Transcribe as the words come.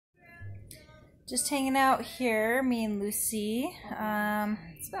Just hanging out here, me and Lucy.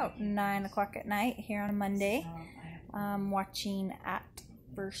 It's about 9 o'clock at night here on a Monday. Watching At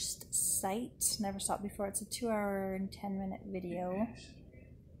First Sight. Never saw it before. It's a 2-hour and 10-minute video.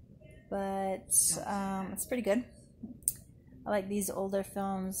 But it's pretty good. I like these older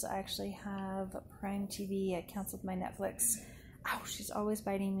films. I actually have Prime TV. I canceled my Netflix. Ow, she's always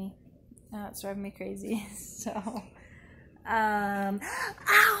biting me. It's driving me crazy. So, ow!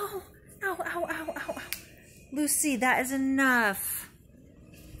 Ow, ow, ow, ow, ow. Lucy, that is enough.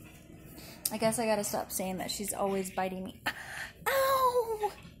 I guess I gotta stop saying that she's always biting me.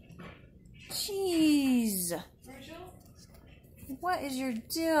 Ow! Jeez. What is your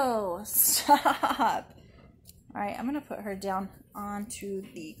deal? Stop. Alright, I'm gonna put her down onto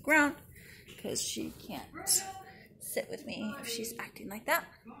the ground because she can't sit with me if she's acting like that.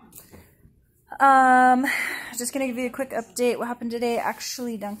 Just gonna give you a quick update what happened today.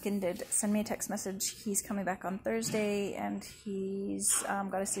 Actually, Duncan did send me a text message. He's coming back on Thursday and he's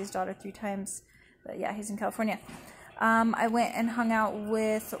got to see his daughter 3 times. But yeah, he's in California. I went and hung out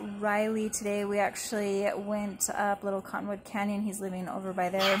with Riley today. We actually went up Little Cottonwood Canyon. He's living over by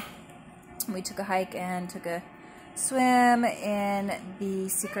there. We took a hike and took a swim in the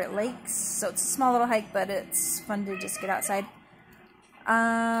Secret Lakes. So it's a small little hike, but it's fun to just get outside.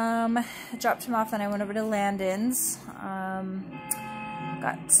 Dropped him off, then I went over to Landon's.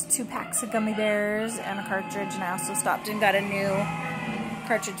 Got 2 packs of gummy bears and a cartridge, and I also stopped and got a new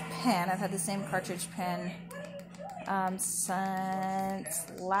cartridge pen. I've had the same cartridge pen since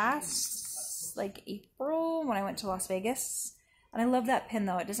last, like, April when I went to Las Vegas. And I love that pen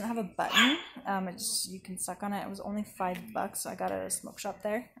though. It doesn't have a button. You can suck on it. It was only $5, so I got it at a smoke shop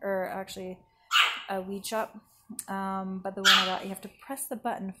there, or actually a weed shop. But the one I got, you have to press the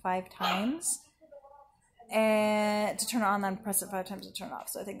button 5 times and to turn it on, then press it 5 times to turn it off.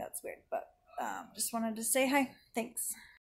 So I think that's weird, but just wanted to say hi. Thanks.